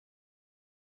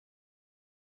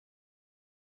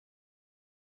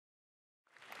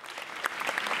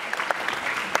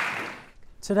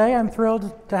Today, I'm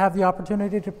thrilled to have the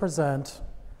opportunity to present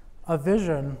a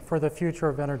vision for the future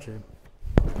of energy.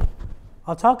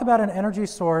 I'll talk about an energy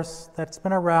source that's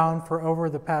been around for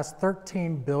over the past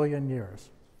 13 billion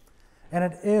years, and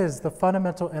it is the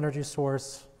fundamental energy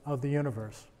source of the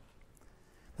universe.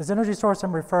 This energy source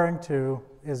I'm referring to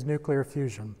is nuclear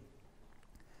fusion.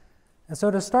 And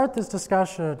so to start this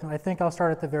discussion, I think I'll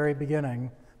start at the very beginning,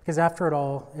 because after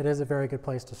all, it is a very good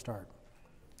place to start.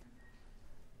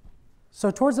 So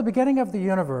towards the beginning of the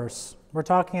universe, we're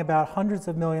talking about hundreds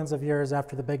of millions of years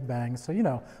after the Big Bang.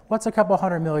 So, what's a couple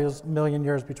hundred million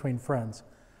years between friends?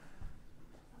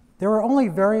 There were only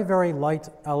very, very light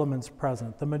elements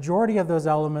present. The majority of those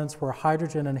elements were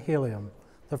hydrogen and helium,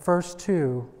 the first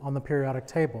two on the periodic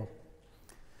table.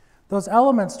 Those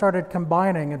elements started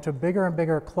combining into bigger and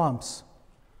bigger clumps.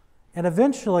 And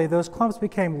eventually, those clumps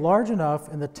became large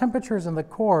enough and the temperatures in the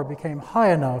core became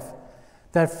high enough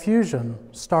that fusion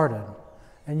started.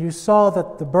 And you saw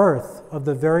that the birth of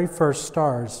the very first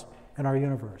stars in our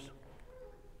universe.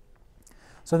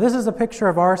 So this is a picture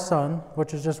of our sun,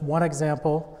 which is just one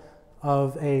example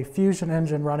of a fusion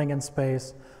engine running in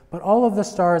space. But all of the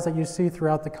stars that you see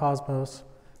throughout the cosmos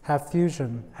have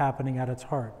fusion happening at its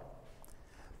heart.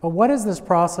 But what is this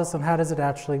process and how does it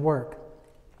actually work?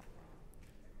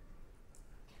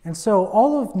 And so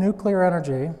all of nuclear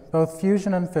energy, both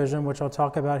fusion and fission, which I'll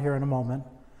talk about here in a moment,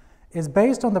 is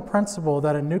based on the principle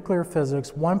that in nuclear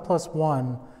physics, 1 plus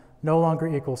 1 no longer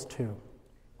equals 2.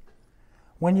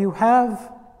 When you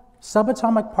have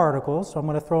subatomic particles, so I'm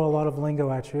going to throw a lot of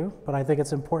lingo at you, but I think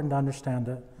it's important to understand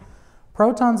it,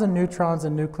 protons and neutrons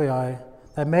and nuclei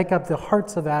that make up the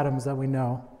hearts of atoms that we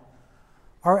know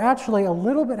are actually a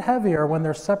little bit heavier when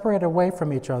they're separated away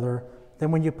from each other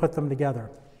than when you put them together.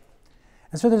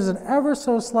 And so there's an ever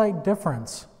so slight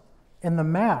difference in the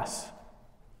mass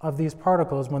of these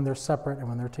particles when they're separate and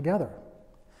when they're together.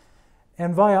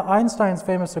 And via Einstein's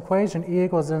famous equation, E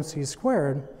equals mc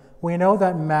squared, we know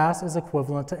that mass is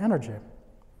equivalent to energy.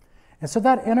 And so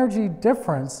that energy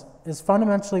difference is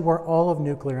fundamentally where all of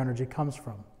nuclear energy comes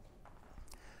from.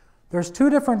 There's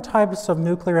two different types of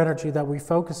nuclear energy that we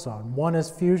focus on. One is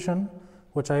fusion,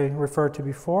 which I referred to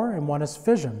before, and one is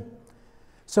fission.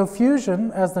 So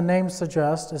fusion, as the name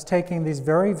suggests, is taking these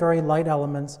very, very light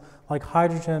elements like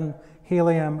hydrogen,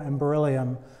 helium, and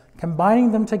beryllium,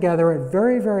 combining them together at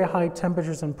very, very high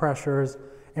temperatures and pressures,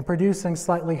 and producing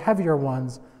slightly heavier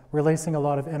ones, releasing a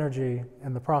lot of energy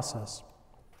in the process.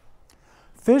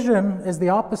 Fission is the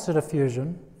opposite of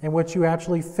fusion, in which you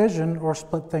actually fission or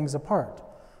split things apart.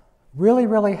 Really,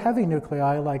 really heavy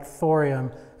nuclei like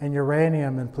thorium and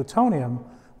uranium and plutonium,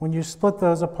 when you split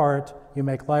those apart, you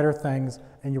make lighter things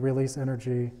and you release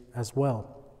energy as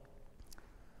well.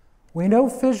 We know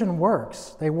fission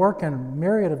works. They work in a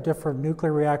myriad of different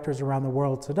nuclear reactors around the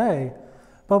world today,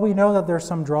 but we know that there's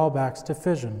some drawbacks to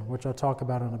fission, which I'll talk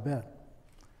about in a bit.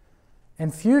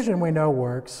 And fusion we know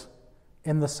works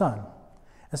in the sun.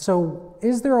 And so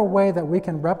is there a way that we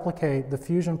can replicate the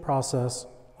fusion process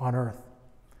on Earth?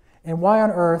 And why on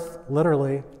Earth,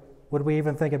 literally, would we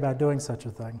even think about doing such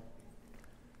a thing?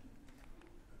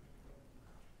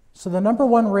 So the number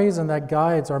one reason that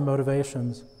guides our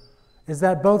motivations is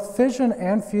that both fission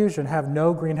and fusion have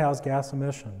no greenhouse gas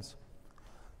emissions.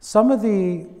 Some of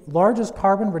the largest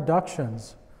carbon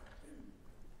reductions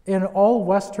in all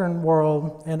Western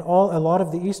world and a lot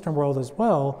of the Eastern world as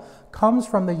well comes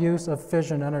from the use of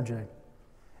fission energy.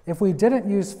 If we didn't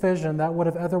use fission, that would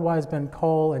have otherwise been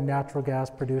coal and natural gas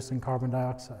producing carbon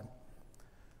dioxide.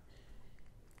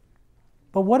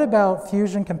 But what about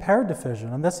fusion compared to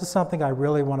fission? And this is something I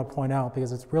really want to point out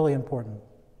because it's really important.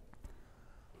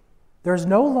 There's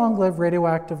no long-lived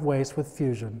radioactive waste with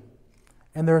fusion,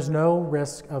 and there's no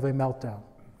risk of a meltdown.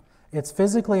 It's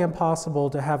physically impossible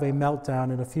to have a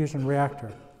meltdown in a fusion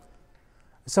reactor.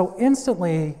 So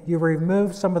instantly, you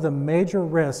remove some of the major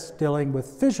risks dealing with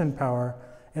fission power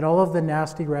and all of the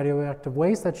nasty radioactive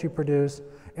waste that you produce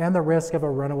and the risk of a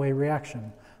runaway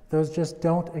reaction. Those just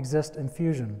don't exist in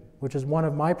fusion, which is one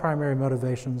of my primary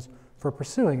motivations for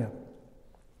pursuing it.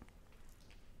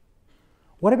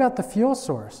 What about the fuel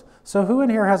source? So who in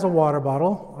here has a water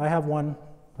bottle? I have one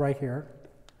right here.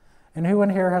 And who in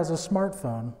here has a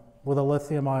smartphone with a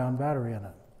lithium-ion battery in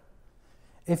it?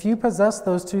 If you possess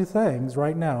those two things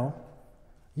right now,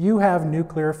 you have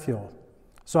nuclear fuel.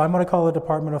 So I'm going to call the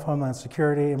Department of Homeland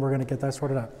Security and we're going to get that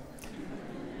sorted out.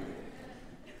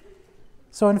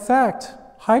 So in fact,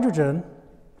 hydrogen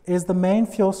is the main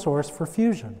fuel source for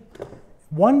fusion.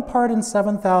 1 part in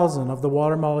 7,000 of the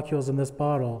water molecules in this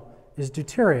bottle is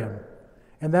deuterium,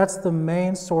 and that's the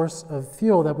main source of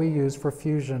fuel that we use for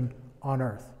fusion on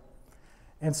Earth.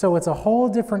 And so it's a whole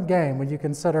different game when you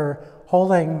consider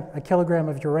holding a kilogram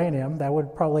of uranium. That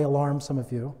would probably alarm some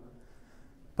of you.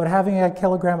 But having a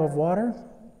kilogram of water,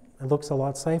 it looks a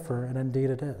lot safer, and indeed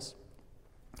it is.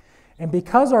 And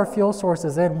because our fuel source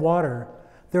is in water,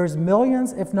 there's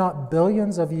millions, if not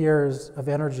billions of years of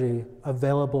energy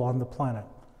available on the planet,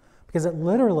 because it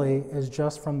literally is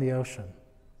just from the ocean.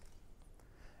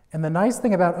 And the nice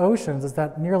thing about oceans is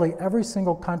that nearly every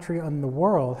single country in the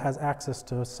world has access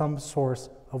to some source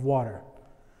of water.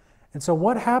 And so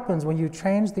what happens when you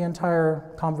change the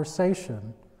entire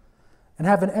conversation and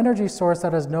have an energy source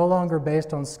that is no longer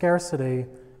based on scarcity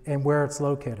and where it's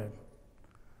located?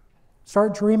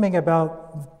 Start dreaming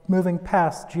about moving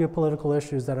past geopolitical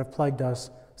issues that have plagued us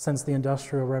since the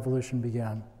Industrial Revolution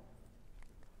began.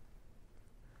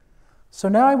 So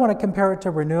now I want to compare it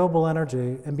to renewable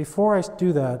energy, and before I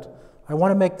do that, I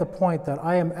want to make the point that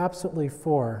I am absolutely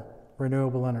for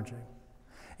renewable energy.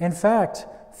 In fact,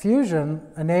 fusion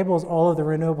enables all of the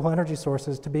renewable energy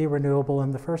sources to be renewable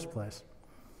in the first place.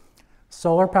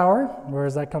 Solar power, where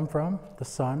does that come from? The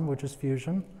sun, which is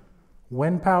fusion.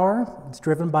 Wind power, it's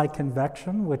driven by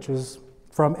convection, which is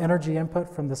from energy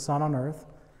input from the sun on Earth.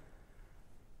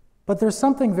 But there's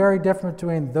something very different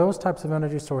between those types of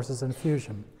energy sources and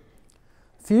fusion.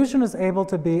 Fusion is able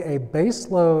to be a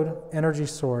baseload energy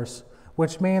source,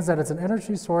 which means that it's an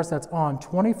energy source that's on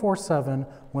 24/7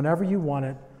 whenever you want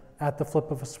it at the flip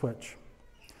of a switch.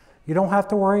 You don't have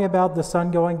to worry about the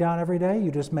sun going down every day, you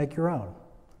just make your own.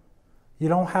 You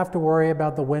don't have to worry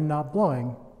about the wind not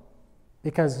blowing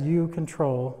because you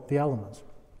control the elements.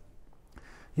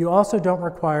 You also don't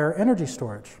require energy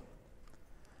storage.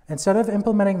 Instead of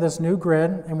implementing this new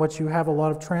grid in which you have a lot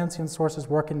of transient sources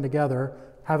working together,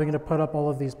 having to put up all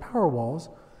of these power walls,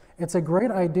 it's a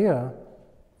great idea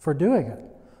for doing it.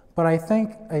 But I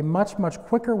think a much, much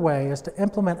quicker way is to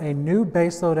implement a new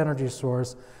baseload energy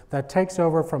source that takes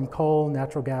over from coal,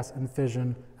 natural gas, and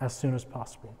fission as soon as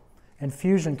possible. And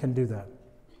fusion can do that.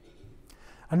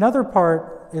 Another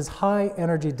part is high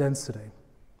energy density.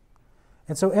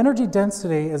 And so energy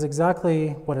density is exactly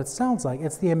what it sounds like.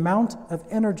 It's the amount of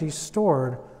energy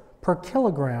stored per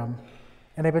kilogram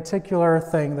in a particular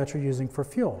thing that you're using for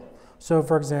fuel. So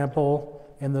for example,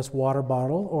 in this water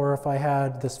bottle, or if I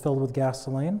had this filled with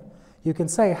gasoline, you can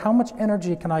say, how much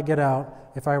energy can I get out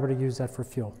if I were to use that for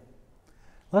fuel?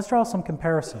 Let's draw some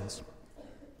comparisons.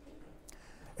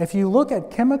 If you look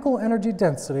at chemical energy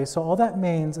density, so all that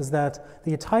means is that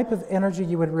the type of energy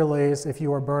you would release if you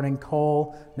were burning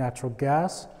coal, natural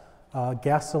gas,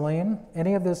 gasoline,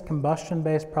 any of these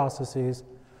combustion-based processes,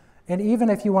 and even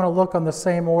if you want to look on the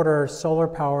same order, solar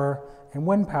power and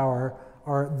wind power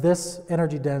are this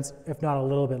energy dense, if not a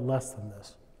little bit less than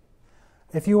this.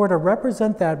 If you were to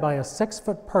represent that by a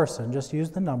 6-foot person, just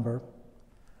use the number,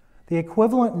 the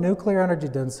equivalent nuclear energy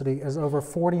density is over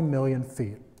 40 million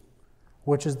feet,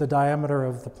 which is the diameter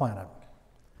of the planet.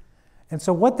 And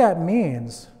so what that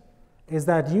means is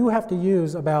that you have to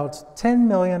use about 10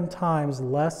 million times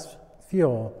less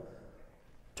fuel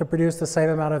to produce the same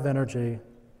amount of energy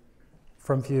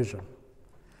from fusion.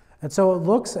 And so it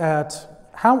looks at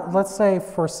how, let's say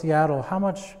for Seattle, how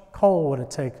much coal would it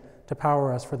take to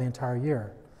power us for the entire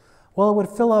year? Well, it would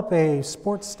fill up a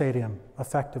sports stadium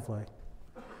effectively.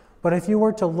 But if you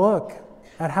were to look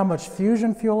at how much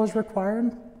fusion fuel is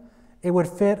required, it would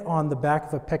fit on the back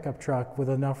of a pickup truck with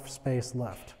enough space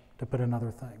left to put in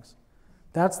other things.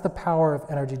 That's the power of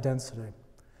energy density.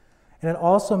 And it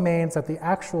also means that the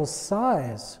actual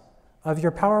size of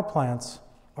your power plants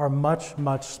are much,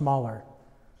 much smaller.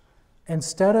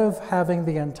 Instead of having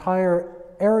the entire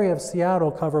area of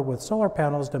Seattle covered with solar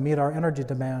panels to meet our energy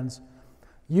demands,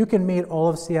 you can meet all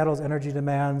of Seattle's energy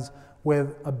demands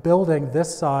with a building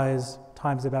this size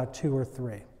times about 2 or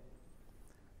 3.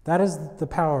 That is the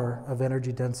power of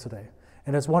energy density.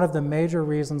 And it's one of the major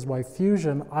reasons why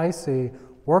fusion, I see,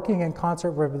 working in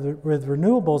concert with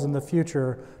renewables in the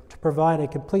future to provide a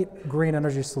complete green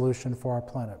energy solution for our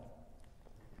planet.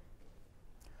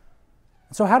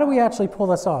 So how do we actually pull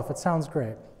this off? It sounds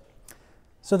great.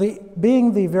 So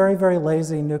being the very, very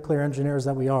lazy nuclear engineers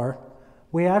that we are,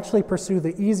 we actually pursue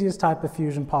the easiest type of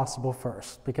fusion possible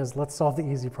first, because let's solve the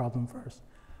easy problem first.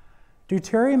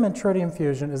 Deuterium and tritium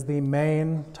fusion is the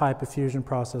main type of fusion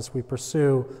process we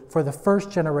pursue for the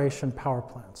first generation power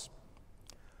plants.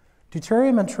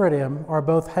 Deuterium and tritium are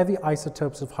both heavy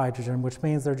isotopes of hydrogen, which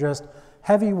means they're just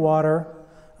heavy water,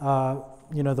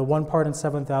 the 1 part in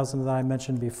 7,000 that I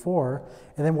mentioned before.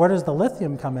 And then where does the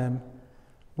lithium come in?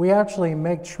 We actually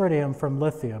make tritium from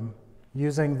lithium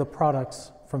using the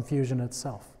products from fusion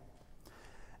itself.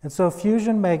 And so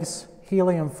fusion makes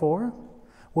helium-4,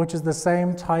 which is the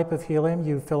same type of helium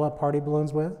you fill up party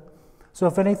balloons with. So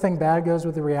if anything bad goes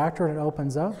with the reactor and it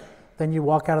opens up, then you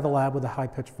walk out of the lab with a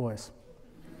high-pitched voice.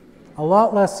 A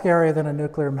lot less scary than a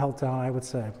nuclear meltdown, I would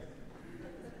say.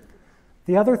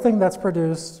 The other thing that's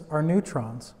produced are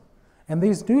neutrons. And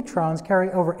these neutrons carry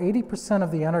over 80%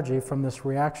 of the energy from this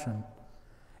reaction.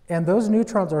 And those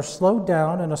neutrons are slowed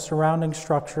down in a surrounding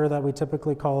structure that we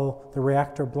typically call the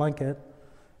reactor blanket.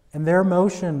 And their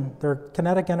motion, their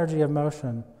kinetic energy of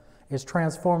motion, is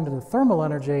transformed into thermal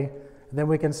energy, and then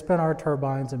we can spin our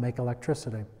turbines and make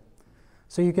electricity.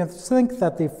 So you can think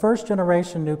that the first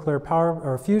generation nuclear power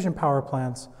or fusion power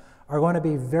plants are going to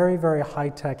be very, very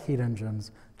high-tech heat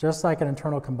engines, just like an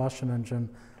internal combustion engine,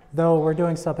 though we're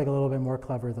doing something a little bit more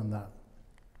clever than that.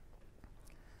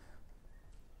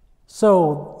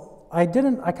 So I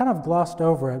kind of glossed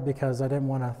over it because I didn't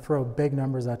want to throw big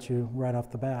numbers at you right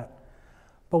off the bat.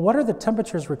 But what are the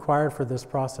temperatures required for this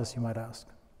process, you might ask?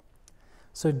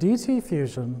 So DT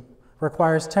fusion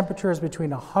requires temperatures between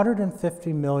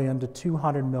 150 million to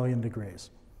 200 million degrees.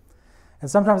 And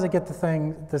sometimes I get the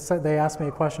thing, they ask me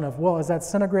a question of, well, is that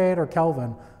centigrade or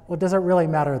Kelvin? Well, does it really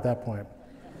matter at that point?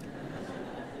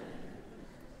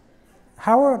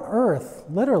 How on earth,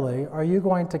 literally, are you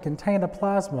going to contain a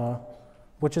plasma,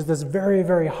 which is this very,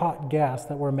 very hot gas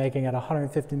that we're making at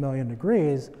 150 million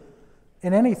degrees,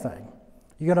 in anything?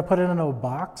 You're going to put it in a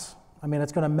box? I mean,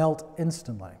 it's going to melt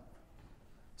instantly.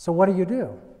 So what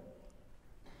do?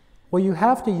 Well, you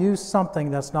have to use something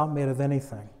that's not made of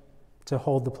anything to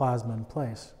hold the plasma in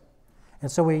place.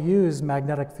 And so we use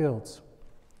magnetic fields.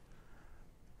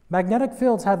 Magnetic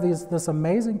fields have this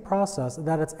amazing process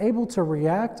that it's able to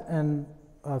react and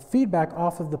feedback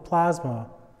off of the plasma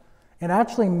and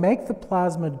actually make the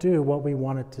plasma do what we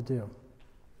want it to do.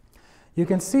 You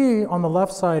can see on the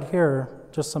left side here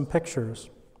just some pictures.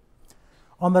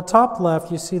 On the top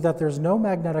left, you see that there's no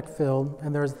magnetic field,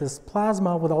 and there's this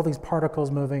plasma with all these particles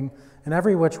moving in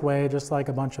every which way, just like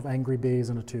a bunch of angry bees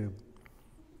in a tube.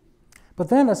 But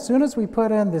then, as soon as we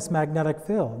put in this magnetic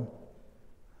field,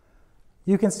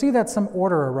 you can see that some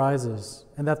order arises,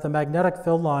 and that the magnetic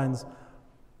field lines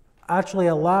actually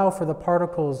allow for the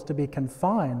particles to be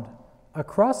confined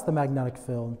across the magnetic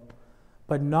field,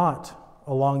 but not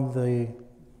along the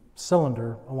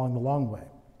cylinder, along the long way.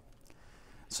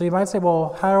 So you might say,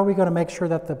 well, how are we going to make sure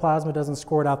that the plasma doesn't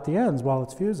squirt out the ends while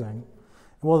it's fusing?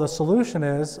 Well, the solution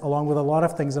is, along with a lot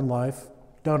of things in life,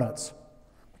 donuts.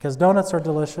 Because donuts are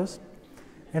delicious.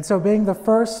 And so being the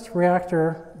first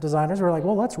reactor designers, we're like,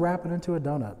 well, let's wrap it into a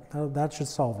donut. That should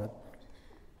solve it.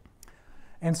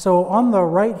 And so on the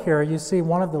right here, you see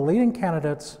one of the leading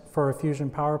candidates for a fusion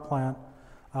power plant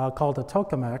called a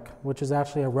tokamak, which is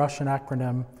actually a Russian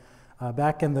acronym.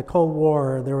 Back in the Cold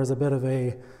War, there was a bit of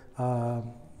a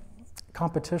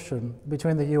competition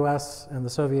between the US and the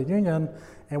Soviet Union,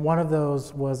 and one of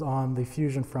those was on the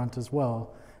fusion front as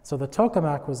well. So the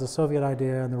tokamak was a Soviet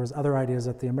idea, and there was other ideas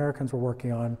that the Americans were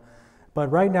working on.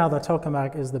 But right now, the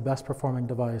tokamak is the best performing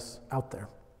device out there.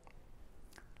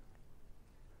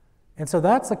 And so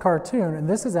that's the cartoon, and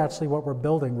this is actually what we're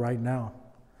building right now.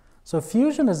 So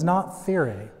fusion is not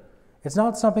theory. It's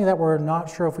not something that we're not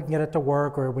sure if we can get it to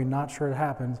work or we're not sure it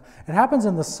happens. It happens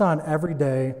in the sun every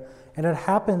day, and it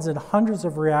happens in hundreds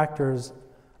of reactors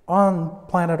on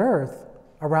planet Earth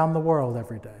around the world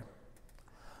every day.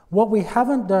 What we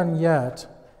haven't done yet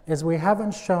is we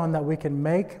haven't shown that we can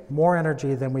make more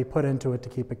energy than we put into it to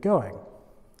keep it going.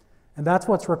 And that's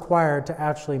what's required to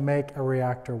actually make a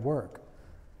reactor work.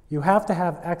 You have to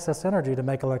have excess energy to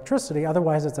make electricity,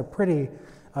 otherwise it's a pretty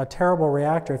terrible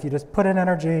reactor. If you just put in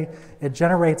energy, it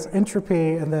generates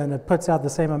entropy, and then it puts out the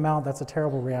same amount, that's a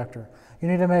terrible reactor. You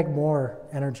need to make more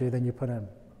energy than you put in.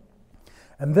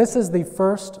 And this is the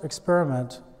first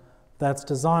experiment that's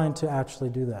designed to actually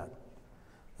do that.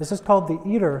 This is called the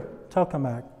ITER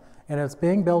tokamak, and it's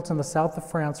being built in the south of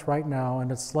France right now,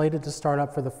 and it's slated to start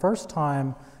up for the first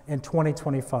time in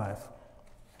 2025.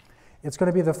 It's going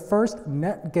to be the first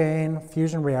net gain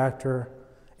fusion reactor,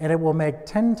 and it will make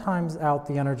 10 times out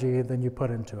the energy than you put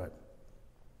into it.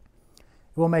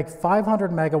 It will make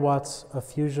 500 megawatts of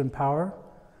fusion power,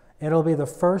 and it'll be the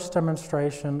first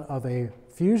demonstration of a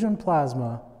fusion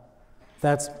plasma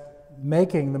that's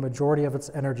making the majority of its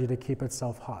energy to keep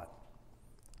itself hot.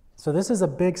 So this is a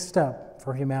big step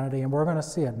for humanity, and we're going to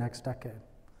see it next decade.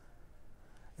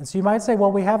 And so you might say,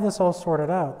 well, we have this all sorted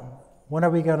out. When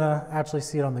are we going to actually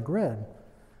see it on the grid?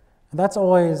 And that's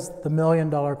always the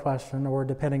million-dollar question, or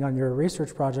depending on your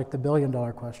research project, the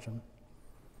billion-dollar question.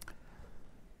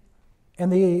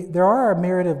 And there are a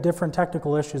myriad of different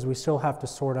technical issues we still have to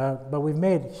sort out, but we've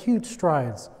made huge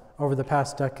strides over the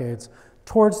past decades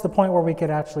towards the point where we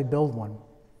could actually build one.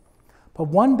 But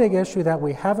one big issue that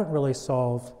we haven't really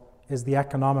solved is the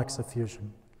economics of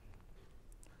fusion.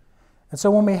 And so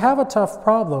when we have a tough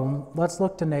problem, let's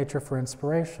look to nature for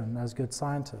inspiration as good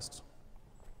scientists.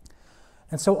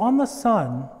 And so on the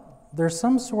sun, there's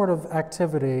some sort of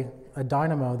activity, a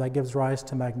dynamo, that gives rise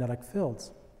to magnetic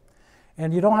fields.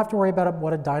 And you don't have to worry about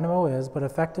what a dynamo is, but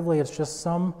effectively it's just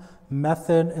some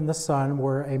method in the sun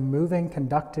where a moving,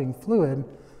 conducting fluid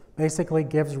basically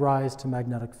gives rise to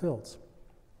magnetic fields.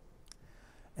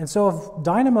 And so if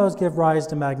dynamos give rise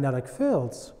to magnetic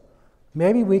fields,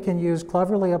 maybe we can use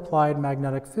cleverly applied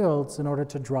magnetic fields in order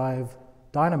to drive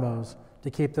dynamos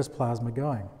to keep this plasma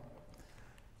going.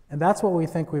 And that's what we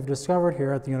think we've discovered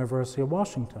here at the University of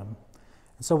Washington.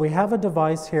 And so we have a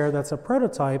device here that's a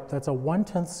prototype that's a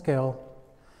 1/10 scale,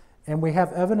 and we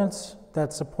have evidence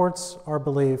that supports our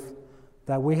belief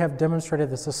that we have demonstrated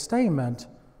the sustainment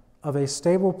of a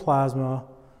stable plasma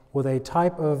with a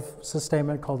type of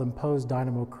sustainment called imposed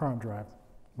dynamo current drive,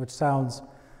 which sounds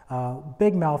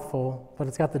big mouthful, but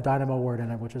it's got the dynamo word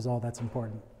in it, which is all that's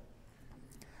important.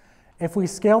 If we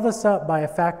scale this up by a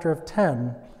factor of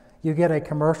 10, you get a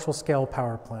commercial scale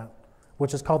power plant,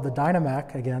 which is called the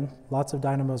Dynomak. Again, lots of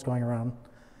dynamos going around.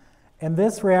 And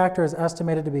this reactor is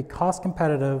estimated to be cost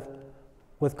competitive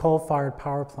with coal-fired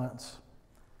power plants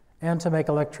and to make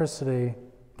electricity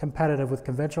competitive with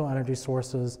conventional energy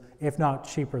sources, if not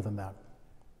cheaper than that.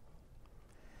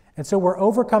 And so we're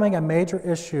overcoming a major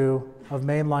issue of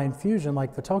mainline fusion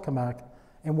like the tokamak,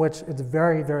 in which it's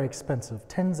very, very expensive,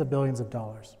 tens of billions of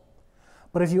dollars.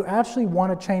 But if you actually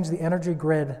want to change the energy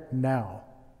grid now,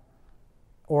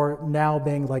 or now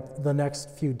being like the next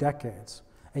few decades,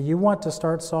 and you want to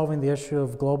start solving the issue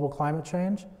of global climate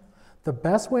change, the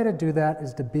best way to do that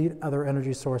is to beat other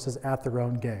energy sources at their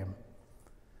own game.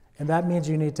 And that means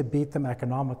you need to beat them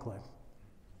economically.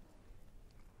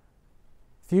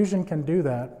 Fusion can do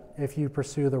that if you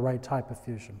pursue the right type of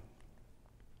fusion.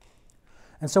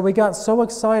 And so we got so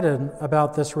excited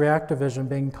about this reactor vision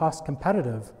being cost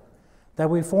competitive that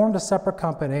we formed a separate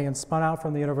company and spun out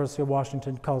from the University of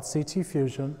Washington called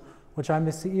CTFusion, which I'm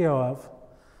the CEO of.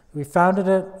 We founded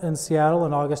it in Seattle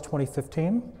in August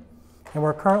 2015, and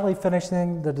we're currently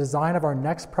finishing the design of our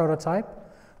next prototype,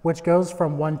 which goes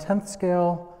from 1/10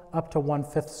 scale up to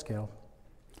 1/5 scale.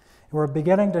 And we're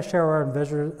beginning to share our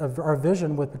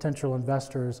vision with potential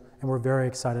investors, and we're very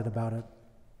excited about it.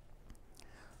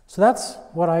 So that's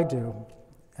what I do,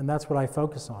 and that's what I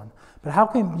focus on. But how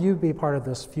can you be part of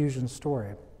this fusion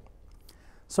story?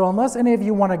 So unless any of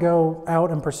you want to go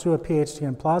out and pursue a PhD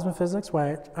in plasma physics,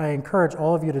 which I encourage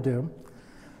all of you to do,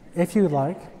 if you'd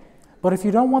like, but if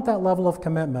you don't want that level of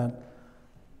commitment,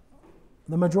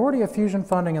 the majority of fusion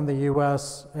funding in the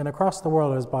US and across the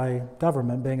world is by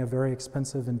government, being a very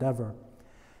expensive endeavor.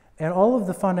 And all of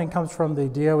the funding comes from the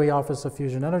DOE Office of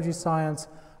Fusion Energy Science,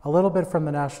 a little bit from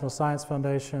the National Science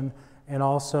Foundation, and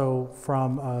also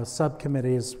from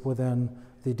subcommittees within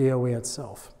the DOE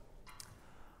itself.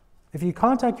 If you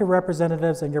contact your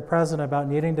representatives and your president about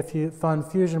needing to fund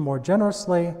fusion more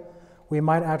generously, we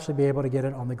might actually be able to get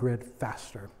it on the grid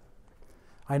faster.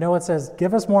 I know it says,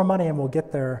 give us more money and we'll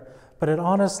get there, but it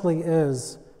honestly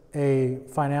is a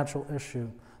financial issue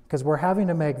because we're having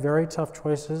to make very tough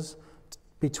choices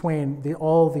between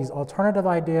all these alternative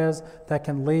ideas that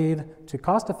can lead to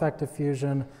cost-effective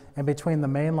fusion and between the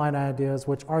mainline ideas,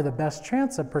 which are the best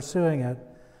chance of pursuing it,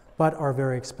 but are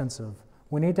very expensive.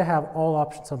 We need to have all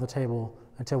options on the table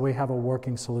until we have a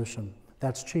working solution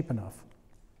that's cheap enough.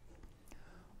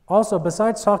 Also,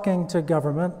 besides talking to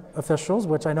government officials,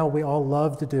 which I know we all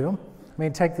love to do, I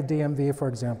mean, take the DMV, for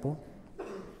example.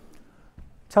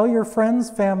 Tell your friends,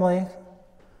 family,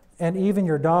 and even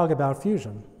your dog about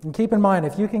fusion. And keep in mind,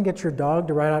 if you can get your dog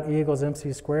to write out E equals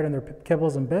MC squared in their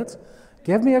kibbles and bits,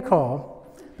 give me a call,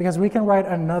 because we can write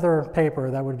another paper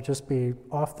that would just be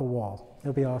off the wall.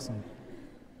 It'll be awesome.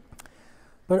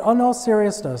 But in all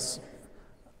seriousness,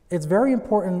 it's very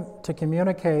important to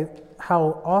communicate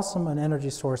how awesome an energy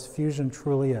source fusion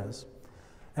truly is,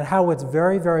 and how it's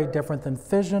very, very different than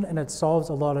fission, and it solves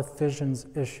a lot of fission's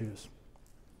issues.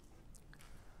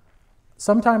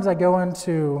 Sometimes I go in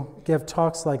to give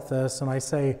talks like this, and I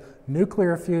say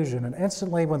nuclear fusion, and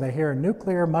instantly when they hear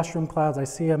nuclear mushroom clouds, I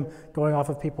see them going off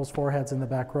of people's foreheads in the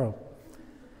back row.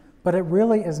 But it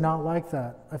really is not like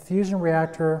that. A fusion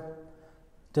reactor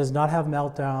does not have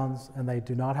meltdowns, and they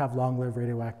do not have long-lived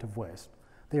radioactive waste.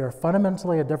 They are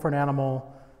fundamentally a different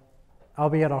animal,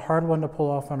 albeit a hard one to pull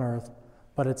off on Earth,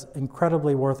 but it's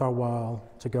incredibly worth our while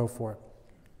to go for it.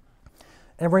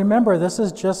 And remember, this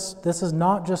is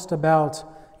not just about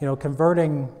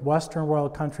converting Western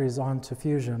world countries onto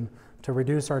fusion to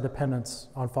reduce our dependence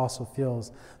on fossil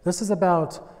fuels. This is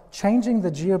about changing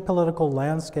the geopolitical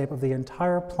landscape of the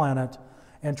entire planet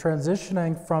and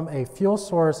transitioning from a fuel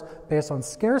source based on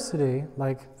scarcity,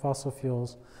 like fossil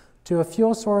fuels, to a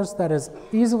fuel source that is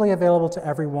easily available to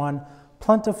everyone,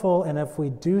 plentiful, and if we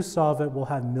do solve it, we'll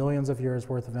have millions of years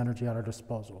worth of energy at our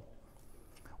disposal.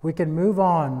 We can move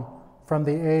on from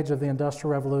the age of the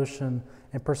Industrial Revolution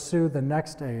and pursue the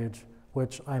next age,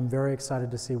 which I'm very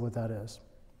excited to see what that is.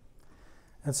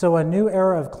 And so a new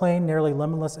era of clean, nearly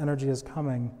limitless energy is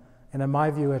coming, and in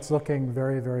my view, it's looking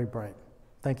very, very bright.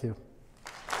 Thank you.